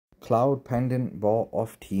cloud pendant bought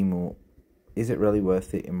off Temu. Is it really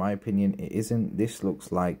worth it? In my opinion, it isn't. This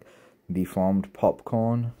looks like deformed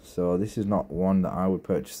popcorn, so this is not one that I would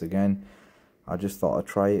purchase again. I just thought I'd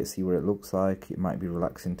try it, see what it looks like. It might be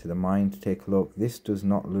relaxing to the mind to take a look. This does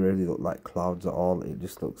not really look like clouds at all. It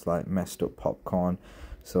just looks like messed up popcorn.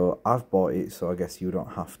 So I've bought it, so I guess you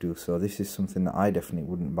don't have to. So this is something that I definitely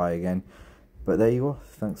wouldn't buy again. But there you go.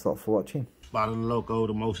 Thanks a lot for watching. Spotted Loco,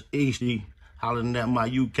 the most easy. Hollering at my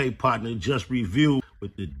UK partner, Just Review,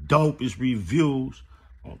 with the dopest reviews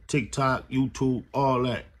on TikTok, YouTube, all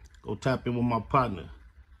that. Go tap in with my partner,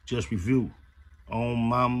 Just Review, on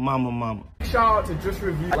my mama. Shout out to Just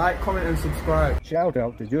Review. Like, comment and subscribe. Shout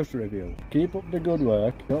out to Just Review. Keep up the good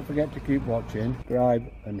work. Don't forget to keep watching,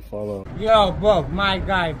 subscribe and follow. Yo, Bob, my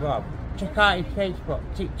guy, Bob. Check out his Facebook,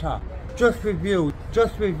 TikTok. Just Review,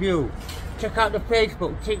 Just Review. Check out the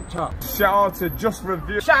Facebook, TikTok. Shout out to Just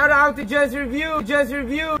Review. Shout out to Just Review, Just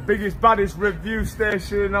Review. Biggest, baddest review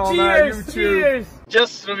station on YouTube. Cheers.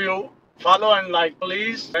 Just Review. Follow and like,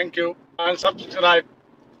 please. Thank you. And subscribe.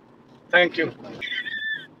 Thank you.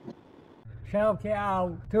 Shout it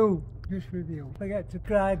out to Just Review. Forget to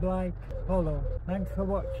subscribe, like, follow. Thanks for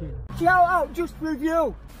watching. Shout out Just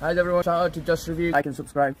Review. Hi everyone, shout out to Just Review. Like and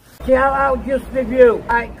subscribe. Shout out Just Review.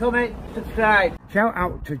 Like, comment, subscribe. Shout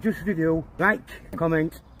out to Just Review. Like,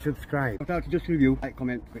 comment, subscribe. Shout out to Just Review. Like,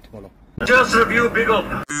 comment, click follow. Just Review, big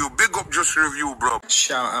up. You big up Just Review, bro.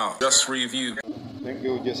 Shout out Just Review. Thank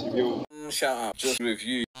you, Just Review. Shout out Just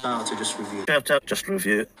Review. Shout out to Just Review. Shout out Just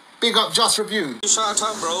Review. Big up Just Review. Shout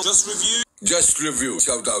out, bro. Just Review. Just Review.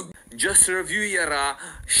 Shout out. Just Review, yara.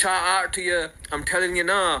 Shout out to you. I'm telling you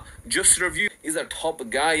now. Just Review is a top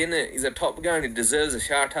guy, innit? He's a top guy and he deserves a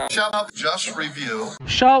shout out. Shout out Just Review.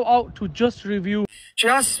 Shout out to Just Review.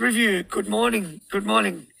 Just Review. Good morning. Good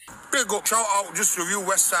morning. Big up. Shout out Just Review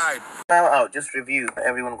West Side. Shout out Just Review.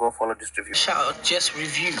 Everyone go follow Just Review. Shout out Just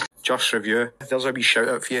Review. Just Review. There's a wee shout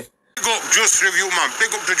out for you. Big up Just Review, man.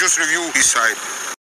 Big up to Just Review East Side.